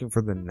 We're looking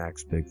for the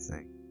next big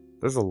thing.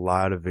 There's a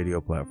lot of video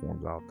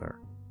platforms out there,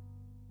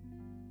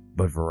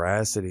 but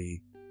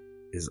Veracity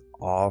is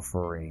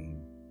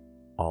offering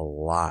a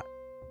lot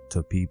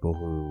to people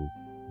who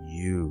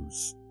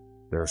use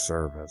their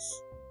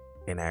service,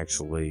 and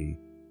actually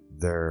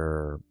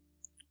they're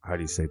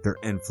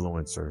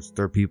influencers.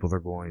 They're people they're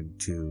going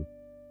to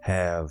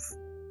have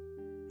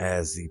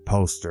as the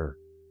poster,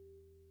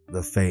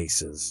 the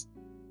faces.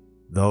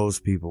 Those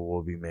people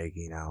will be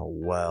making out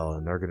well,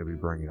 and they're going to be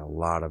bringing a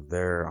lot of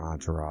their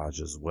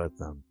entourages with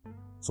them.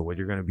 So what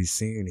you're going to be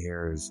seeing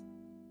here is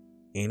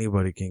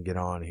anybody can get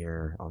on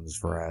here on this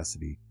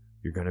Veracity.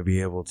 You're going to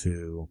be able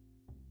to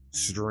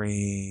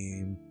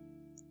stream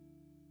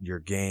your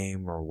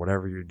game or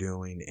whatever you're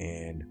doing,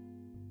 and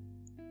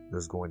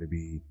there's going to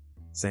be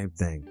same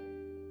thing.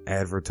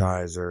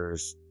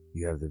 Advertisers,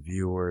 you have the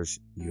viewers,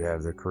 you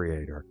have the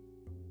creator,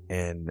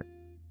 and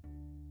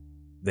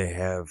they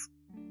have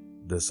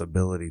this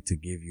ability to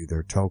give you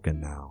their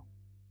token now.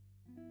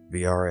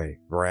 VRA,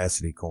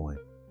 Veracity coin.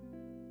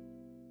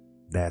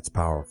 That's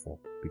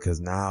powerful,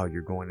 because now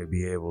you're going to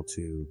be able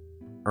to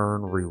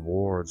earn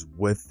rewards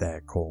with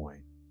that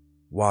coin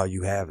while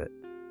you have it.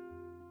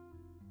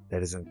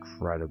 That is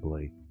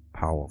incredibly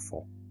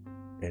powerful.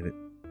 And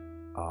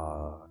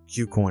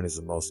Qcoin is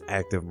the most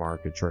active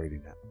market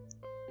trading it.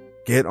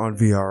 Get on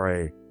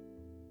VRA.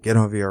 Get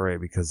on VRA,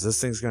 because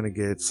this thing's going to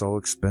get so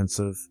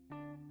expensive.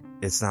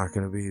 It's not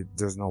going to be,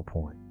 there's no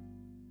point.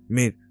 I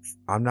mean,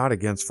 I'm not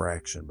against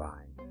fraction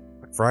buying.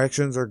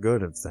 Fractions are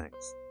good of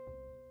things,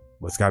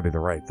 but it's got to be the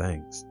right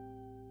things.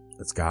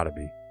 It's got to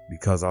be,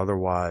 because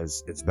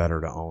otherwise it's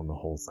better to own the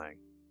whole thing.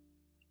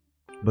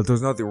 But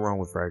there's nothing wrong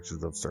with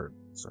fractions of certain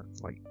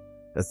like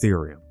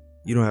Ethereum.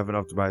 You don't have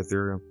enough to buy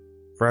Ethereum.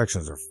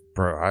 Fractions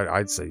are,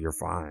 I'd say you're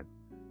fine.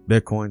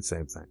 Bitcoin,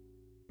 same thing.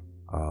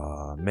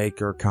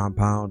 Maker,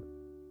 Compound,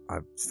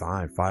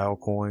 fine.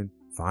 Filecoin,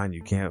 fine.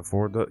 You can't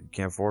afford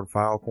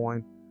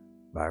Filecoin,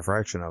 buy a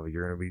fraction of it.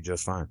 You're gonna be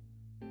just fine.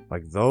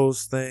 Like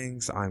those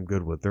things, I'm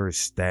good with. They're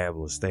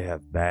established. They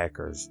have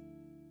backers.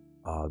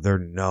 They're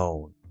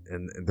known,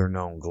 and they're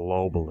known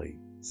globally.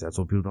 So that's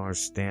what people don't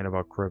understand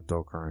about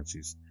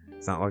cryptocurrencies.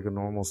 It's not like a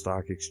normal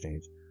stock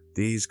exchange.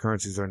 These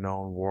currencies are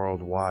known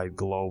worldwide,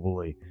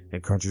 globally,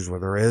 in countries where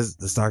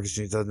the stock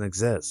exchange doesn't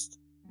exist.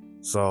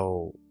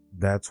 So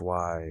that's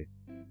why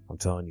I'm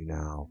telling you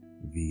now,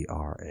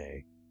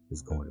 VRA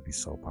is going to be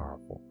so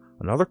powerful.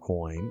 Another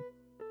coin,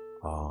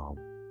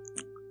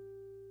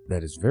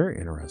 that is very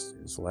interesting.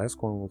 It's the last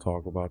coin we'll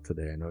talk about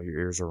today. I know your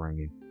ears are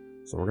ringing.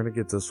 So we're going to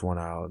get this one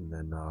out, and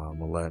then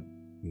we'll let,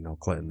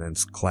 Clinton, then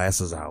class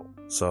is out.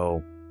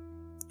 So,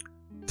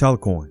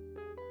 Telcoin.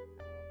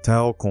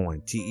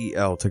 Telcoin.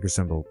 TEL, ticker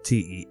symbol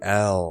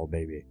TEL,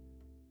 baby.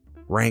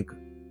 Rank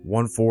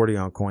 140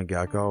 on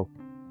CoinGecko.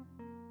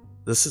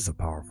 This is a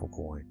powerful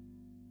coin.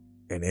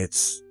 And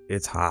it's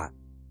hot.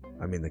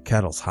 I mean, the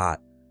kettle's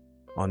hot.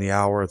 On the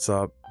hour, it's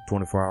up.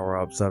 24-hour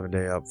up.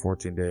 7-day up.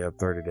 14-day up.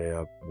 30-day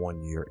up.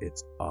 1 year,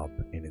 it's up.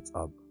 And it's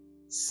up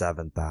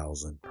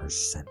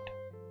 7,000%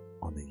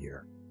 on the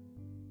year.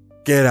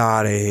 Get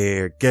out of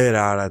here. Get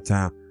out of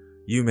town.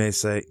 You may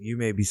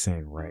be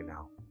saying right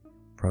now,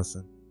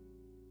 Preston,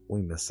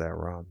 we missed that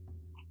run.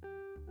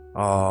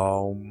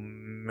 Oh,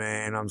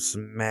 man, I'm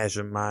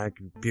smashing my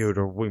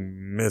computer. We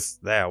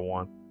missed that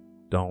one.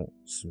 Don't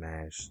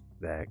smash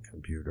that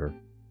computer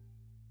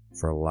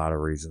for a lot of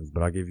reasons,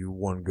 but I'll give you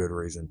one good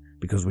reason,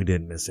 because we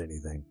didn't miss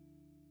anything.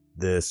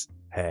 This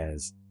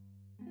has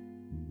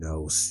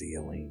no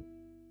ceiling.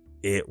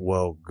 It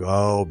will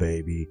go,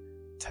 baby.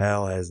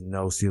 TEL has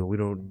no ceiling. We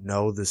don't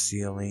know the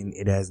ceiling.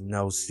 It has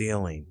no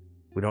ceiling.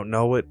 We don't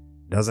know it.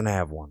 Doesn't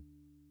have one.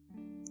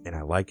 And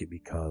I like it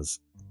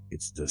because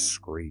it's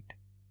discreet.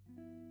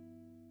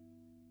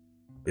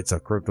 It's a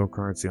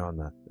cryptocurrency on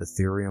the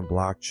Ethereum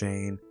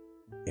blockchain,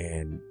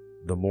 and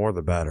the more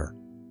the better.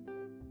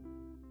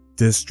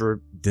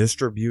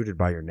 Distributed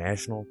by your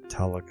national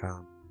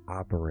telecom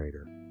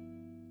operator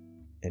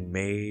and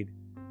made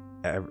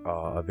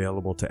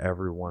available to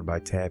everyone by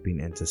tapping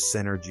into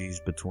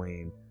synergies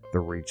between the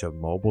reach of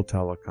mobile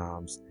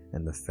telecoms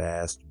and the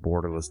fast,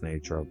 borderless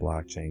nature of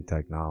blockchain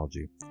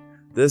technology.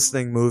 This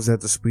thing moves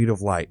at the speed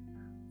of light.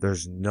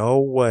 There's no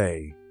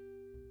way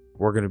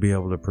we're going to be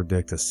able to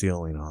predict a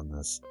ceiling on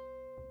this.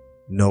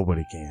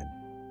 Nobody can.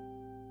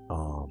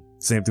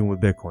 Same thing with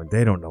Bitcoin.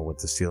 They don't know what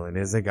the ceiling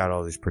is. They got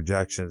all these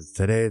projections.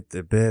 Today,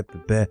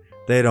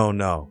 they don't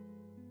know.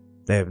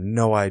 They have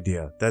no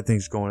idea. That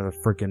thing's going to the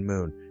freaking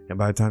moon. And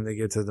by the time they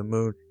get to the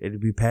moon, it'll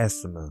be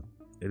past the moon.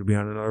 It'll be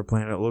on another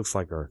planet that looks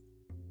like Earth.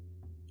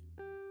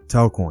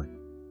 Telcoin.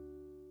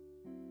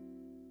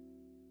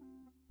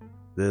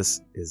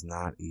 This is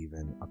not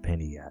even a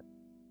penny yet.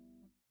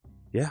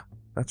 Yeah,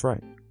 that's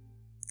right.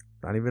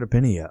 Not even a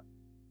penny yet.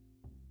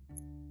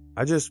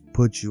 I just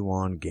put you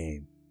on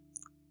game.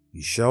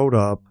 You showed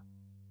up.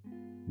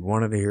 You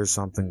wanted to hear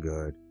something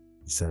good.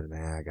 You said,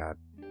 man, I got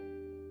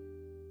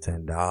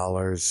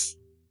 $10.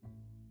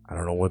 I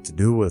don't know what to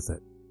do with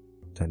it.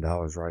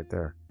 $10 right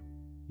there.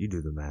 You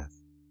do the math.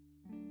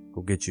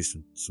 Go get you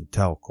some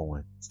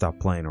Telcoin. Stop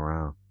playing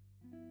around.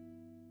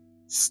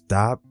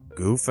 Stop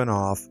goofing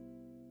off.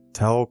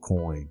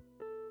 Telcoin.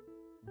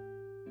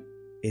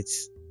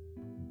 It's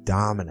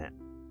dominant.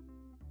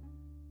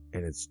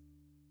 And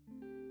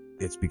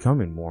it's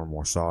becoming more and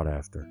more sought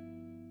after.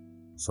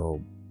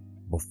 So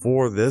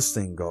before this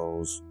thing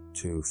goes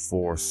to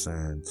 4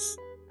 cents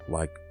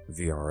like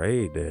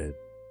VRA did,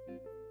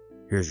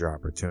 here's your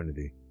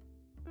opportunity.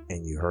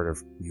 And you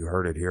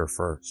heard it here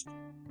first.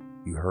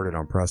 You heard it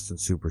on Preston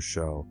Super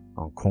Show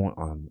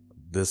on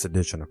this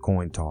edition of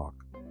Coin Talk.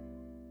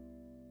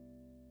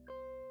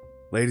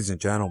 Ladies and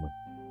gentlemen,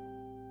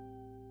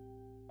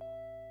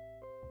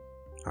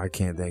 I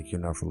can't thank you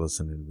enough for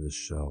listening to this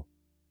show.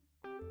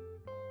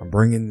 I'm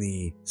bringing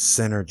the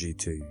synergy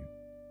to you,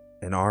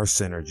 and our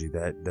synergy,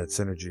 that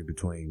synergy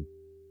between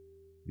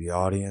the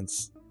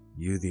audience,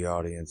 you, the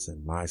audience,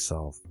 and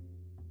myself.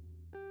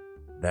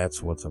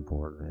 That's what's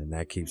important, and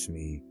that keeps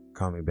me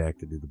coming back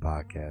to do the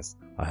podcast.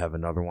 I'll have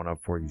another one up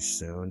for you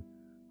soon.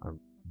 I'm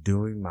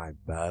doing my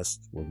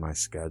best with my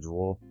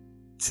schedule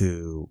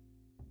to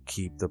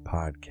keep the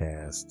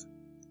podcast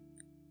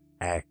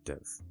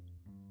active.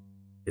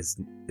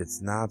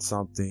 It's not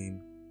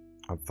something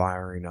I'm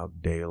firing up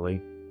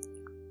daily,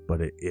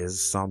 but it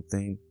is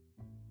something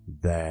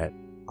that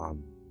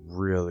I'm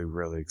really,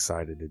 really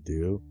excited to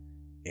do.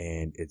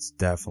 And it's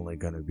definitely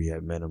going to be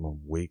at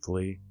minimum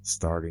weekly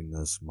starting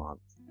this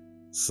month.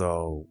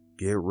 So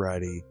get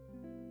ready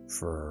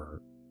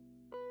for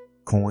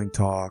Coin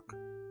Talk.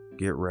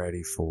 Get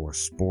ready for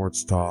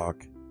Sports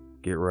Talk.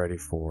 Get ready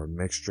for a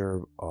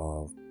mixture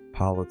of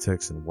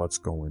politics and what's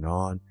going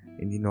on.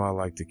 And you know I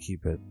like to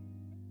keep it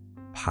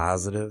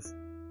positive,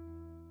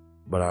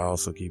 but I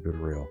also keep it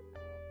real.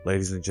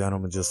 Ladies and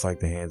gentlemen, just like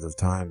the hands of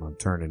time, I'm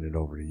turning it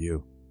over to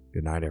you.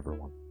 Good night,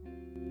 everyone.